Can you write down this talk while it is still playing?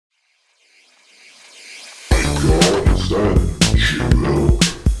Yo,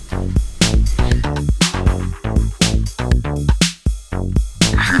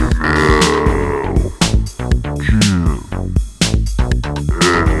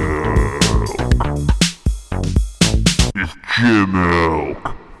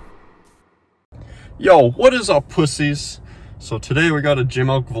 what is up, pussies? So today we got a gym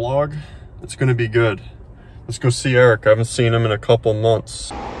milk vlog. It's gonna be good. Let's go see Eric. I haven't seen him in a couple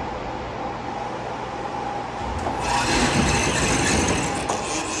months.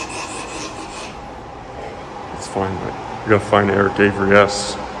 Let's find it. We gotta find Eric Avery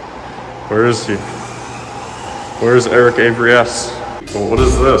S. Where is he? Where is Eric Avery S? Well, what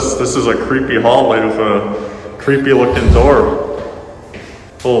is this? This is a creepy hallway with a creepy looking door.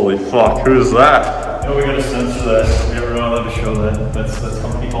 Holy fuck, who is that? No, we gotta censor that. We're not allowed to show that. That's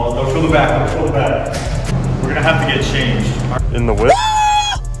company policy. Don't show the back. Don't show the back. We're gonna have to get changed. In the whip.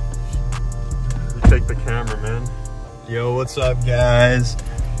 You take the camera, man. Yo, what's up, guys?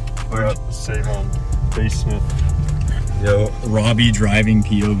 We're at the Save On basement. Yo, Robbie driving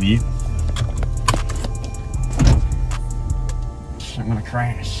POV. I'm gonna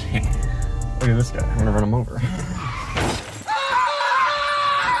crash. Look at this guy. I'm gonna run him over.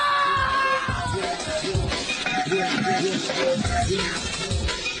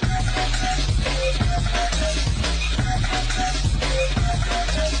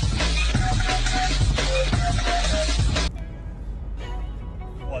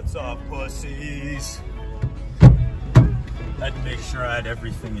 What's up, pussies? I had to make sure I had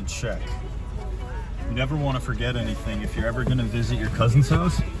everything in check. You never want to forget anything if you're ever going to visit your cousin's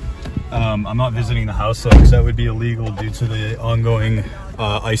house. I'm not visiting the house though, because that would be illegal due to the ongoing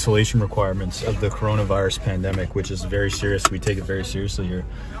isolation requirements of the coronavirus pandemic, which is very serious. We take it very seriously here.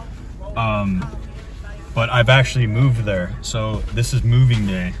 But I've actually moved there, so this is moving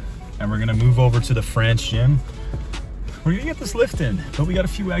day, and we're gonna move over to the France gym. We're gonna get this lift in, but we got a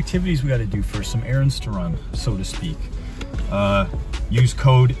few activities we got to do first, some errands to run, so to speak. Use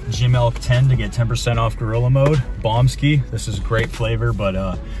code GYMELK10 to get 10% off Gorilla Mode. Bombski, this is a great flavor, but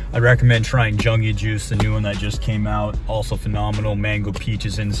I'd recommend trying Jungie Juice, the new one that just came out. Also phenomenal. Mango Peach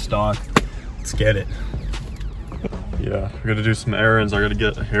is in stock. Let's get it. Yeah, I gotta do some errands. I gotta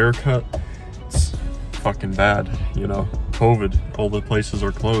get a haircut. It's fucking bad, you know. COVID, all the places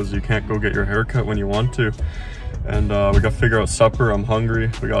are closed. You can't go get your haircut when you want to. And we gotta figure out supper. I'm hungry.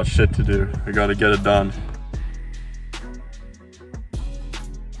 We got shit to do. We gotta get it done.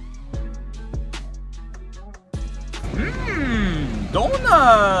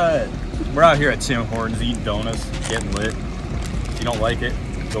 Donut! We're out here at Tim Hortons eating donuts, getting lit. If you don't like it,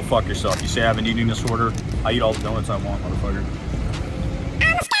 go fuck yourself. You say I have an eating disorder, I eat all the donuts I want, motherfucker.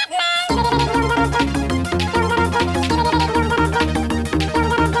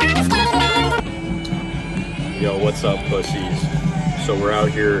 Yo, what's up, pussies? So we're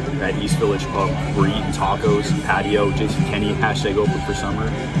out here at East Village Pub. We're eating tacos, patio, Jason Kenny, hashtag open for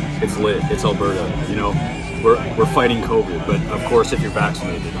summer. It's lit, it's Alberta, you know? We're fighting COVID, but of course if you're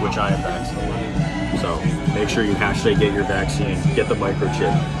vaccinated, which I am vaccinated. So make sure you hashtag get your vaccine, get the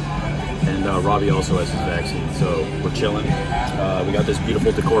microchip. And Robbie also has his vaccine, so we're chilling. We got this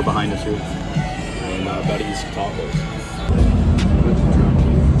beautiful decor behind us here. And about to eat some tacos.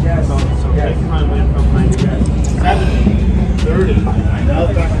 Yeah, so yeah, it's kind of went from like 7:30. Now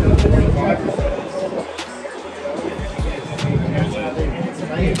it's back to 45%.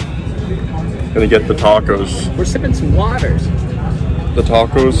 Gonna get the tacos. We're sipping some waters. The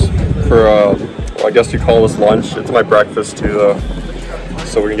tacos for, well, I guess you call this lunch. It's my breakfast too, though.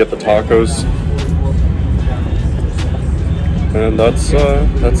 So we can get the tacos. And that's it.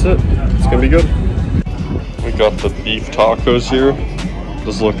 It's gonna be good. We got the beef tacos here.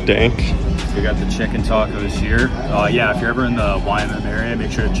 Those look dank. We got the chicken tacos here. Yeah, if you're ever in the YMM area,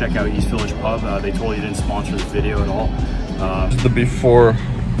 make sure to check out East Village Pub. They totally didn't sponsor this video at all. The before.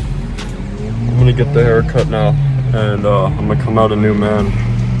 I'm gonna get the haircut now, and I'm gonna come out a new man.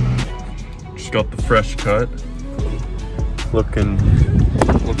 Just got the fresh cut. Looking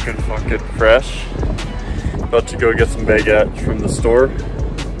fucking fresh. About to go get some baguette from the store.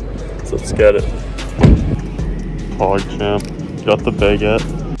 So let's get it. Hog champ. Got the baguette.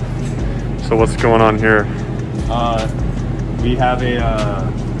 So what's going on here? We have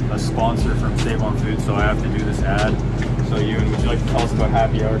a sponsor from Save On Food, so I have to do this ad. So Ewan, would you like to tell us about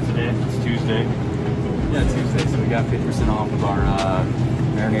happy hour today? It's Tuesday. Yeah, Tuesday. So we got 50% off of our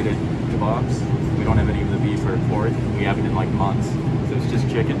marinated kebabs. We don't have any of the beef or pork. We haven't in like months. So it's just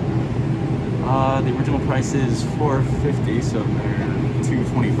chicken. The original price is $4.50, so they're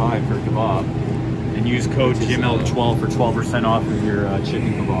 $2.25 per kebab. And use code GYMELK12 for 12% off of your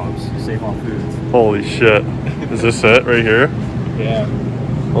chicken kebabs. Save On Foods. Holy shit. Is this it right here? Yeah.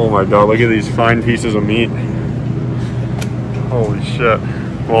 Oh my god, look at these fine pieces of meat. Holy shit.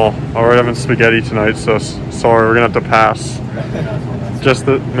 Well, we're having spaghetti tonight, so sorry, we're gonna have to pass. Just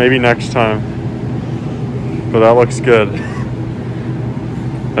maybe next time. But that looks good.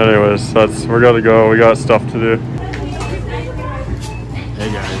 Anyways, we gotta go. We got stuff to do.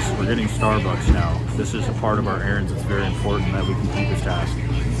 Hey guys, we're getting Starbucks now. This is a part of our errands. It's very important that we complete this task.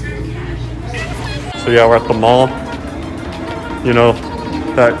 So yeah, we're at the mall. You know,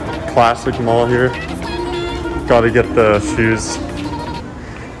 that classic mall here. Gotta get the shoes.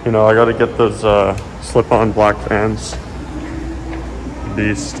 You know, I gotta get those slip-on black Vans.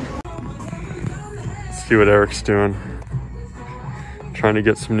 Beast. Let's see what Eric's doing. Trying to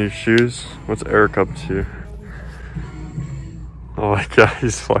get some new shoes. What's Eric up to? Oh my god,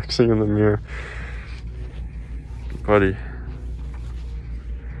 he's flexing in the mirror. Buddy.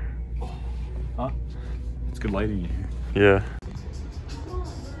 Huh? It's good lighting in here. Yeah.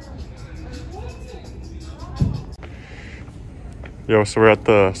 Yo, so we're at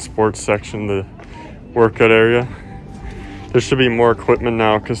the sports section, the workout area. There should be more equipment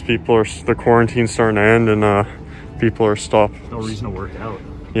now because the quarantine's starting to end and people are stopped. No reason to work out.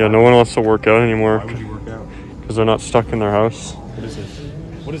 Yeah, no one wants to work out anymore. Why would you work out? Because they're not stuck in their house. What is this?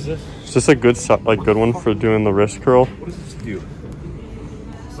 What is this? Is this a good one for doing the wrist curl? What does this do?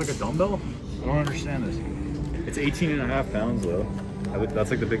 It's like a dumbbell? I don't understand this. It's 18.5 pounds though. That's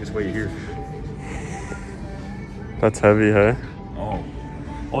like the biggest weight here. That's heavy, hey?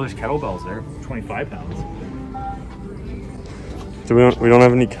 Oh, there's kettlebells there. 25 pounds. We don't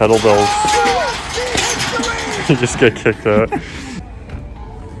have any kettlebells. You just get kicked out. That's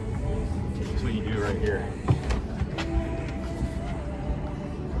what you do right here.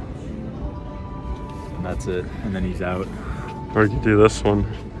 And that's it. And then he's out. Or you can do this one.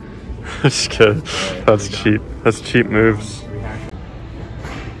 Just kidding. That's cheap. That's cheap moves.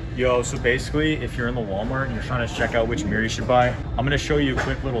 Yo, so basically, if you're in the Walmart and you're trying to check out which mirror you should buy, I'm gonna show you a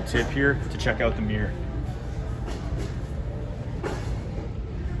quick little tip here to check out the mirror.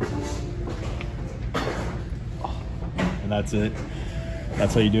 And that's it.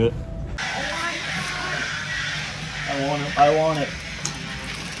 That's how you do it. I want it. I want it.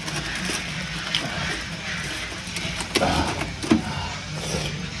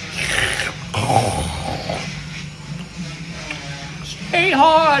 Stay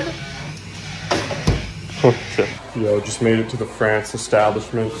hard. Okay. Yo, just made it to the France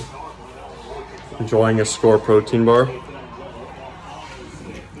establishment. Enjoying a Score protein bar.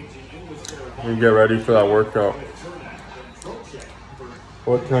 We get ready for that workout.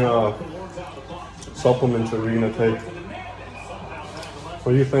 What kind of supplements are we gonna take?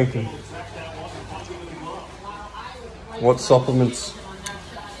 What are you thinking? What supplements?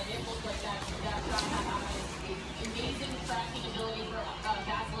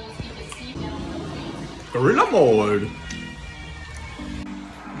 Gorilla mode.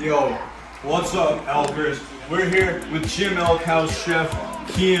 Yo, what's up, Elkers? We're here with Jim Elk House Chef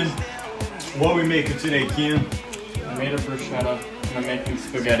Kian. What are we making today, Kian? I made a bruschetta and I'm making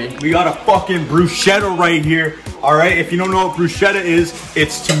spaghetti. We got a fucking bruschetta right here. All right, if you don't know what bruschetta is,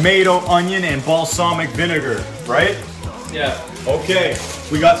 it's tomato, onion, and balsamic vinegar, right? Yeah. Okay,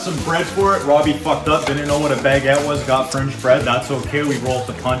 we got some bread for it. Robbie fucked up, didn't know what a baguette was, got French bread. That's okay, we roll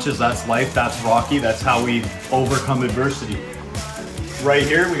with the punches. That's life, that's Rocky. That's how we overcome adversity. Right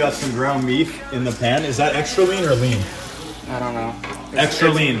here, we got some ground beef in the pan. Is that extra lean or lean? I don't know. Extra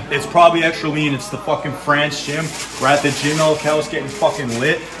lean. It's probably extra lean. It's the fucking France gym. We're at the Jim Elk House getting fucking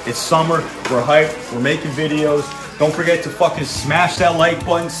lit. It's summer. We're hyped. We're making videos. Don't forget to fucking smash that like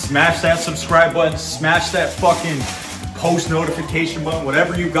button, smash that subscribe button, smash that fucking post notification button,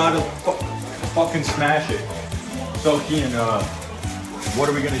 whatever you gotta fucking smash it. So Kian, what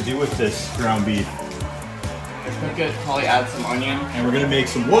are we gonna do with this ground beef? We could probably add some onion And we're gonna make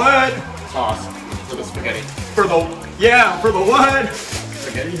some what? sauce for the spaghetti. For the what?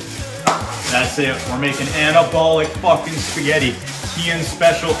 Spaghetti? That's it. We're making anabolic fucking spaghetti. Kian's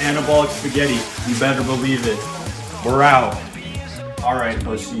special anabolic spaghetti. You better believe it. We're out. All right,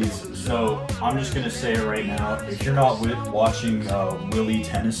 pussies. So I'm just gonna say it right now. If you're not watching Willie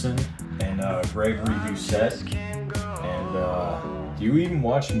Tennyson and Gregory Doucette, and do you even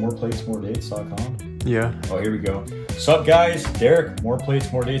watch moreplatesmoredates.com? Yeah. Oh, here we go. Sup guys, Derek,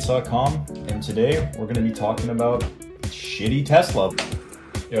 moreplatesmoredates.com, and today we're gonna be talking about shitty Tesla.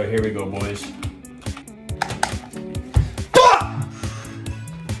 Yo, here we go, boys.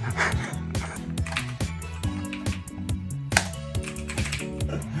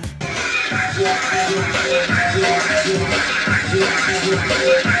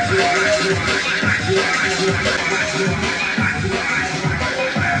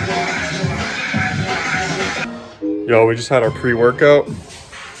 Yo, we just had our pre-workout.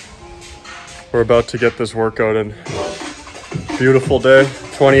 We're about to get this workout in. Beautiful day,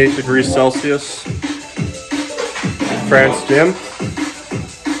 28 degrees Celsius. France gym.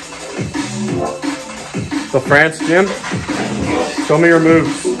 The France gym. Show me your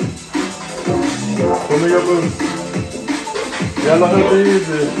moves. Show me your moves. Yalla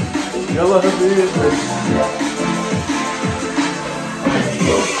habibi. Yalla habibi.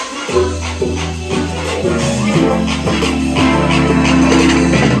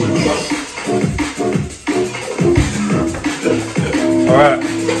 Alright,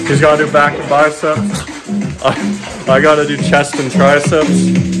 he's gotta do back and biceps. I gotta do chest and triceps.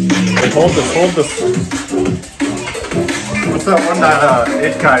 Wait, hold this, hold this. What's that one that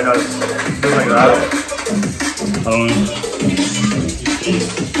it guy does? Something like that. I don't know.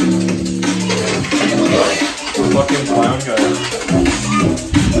 Fucking clown guy.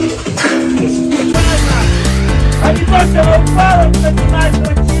 Они просто упало, начинают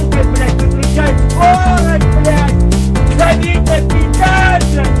мочиться, блядь, выключать скорость, блядь. Забито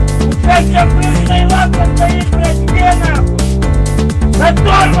печально. Участие прыжной лапы стоит, блядь, где нахуй? На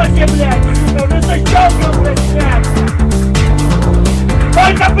тормозе, блядь, сука, уже защелкал, блядь.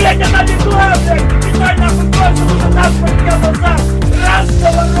 Только, блядь, она легла, блядь, специально футболку, что нас поднял назад. Раз с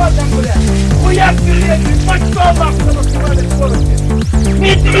поворотом, блядь. Хуяк вперед, блядь, пошел нахуй на максимальной скорости.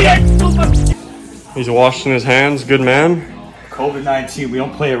 Медведь, сука. He's washing his hands, good man. COVID-19, we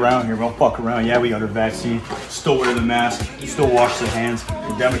don't play around here. We don't fuck around. Yeah, we got our vaccine. Still wear the mask. Still wash the hands.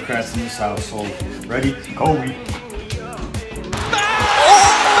 We're Democrats in this household. Ready? Kobe.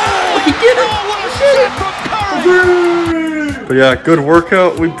 But yeah, good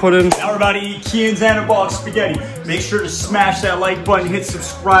workout we put in. Now we're about to eat Kian's anabolic spaghetti. Make sure to smash that like button, hit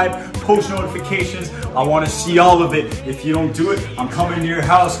subscribe, post notifications. I want to see all of it. If you don't do it, I'm coming to your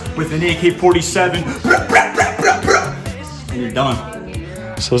house with an AK-47. And you're done.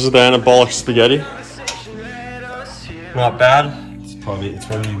 So this is the anabolic spaghetti. Not bad. It's probably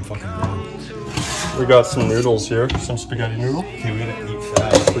even fucking wrong. We got some noodles here, some spaghetti noodle. Okay, we gotta eat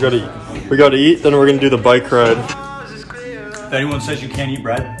fast. We gotta eat, then we're gonna do the bike ride. If anyone says you can't eat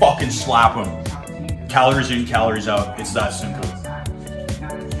bread, fucking slap them. Calories in, calories out. It's that simple.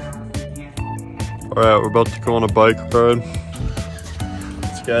 Alright, we're about to go on a bike ride.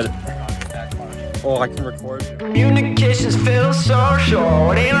 Let's get it. Oh, I can record. Communications feel so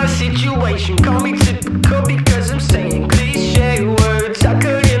short in a situation. Call me typical because I'm saying cliche words. I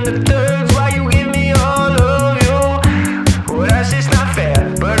cut in the thirds while you give me all of you. Well, that's just not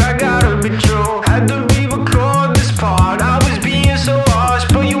fair, but I gotta be true. Had to re-record this part. I was being so harsh,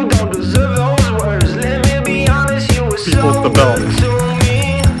 but you don't deserve those words. Let me be honest, you were so the belt. good to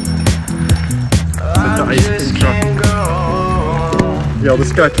me. I just can't go. Yo,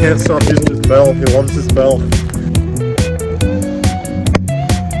 this guy can't stop using his bell. He loves his bell.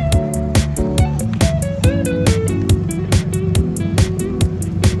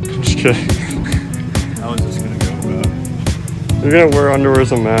 I'm just kidding. How is this gonna go? You're gonna wear underwear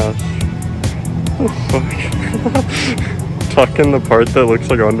as a mask. Oh, fuck. Tuck in the part that looks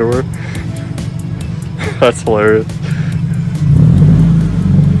like underwear. That's hilarious.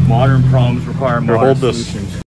 Modern problems require modern Here, hold this. solutions.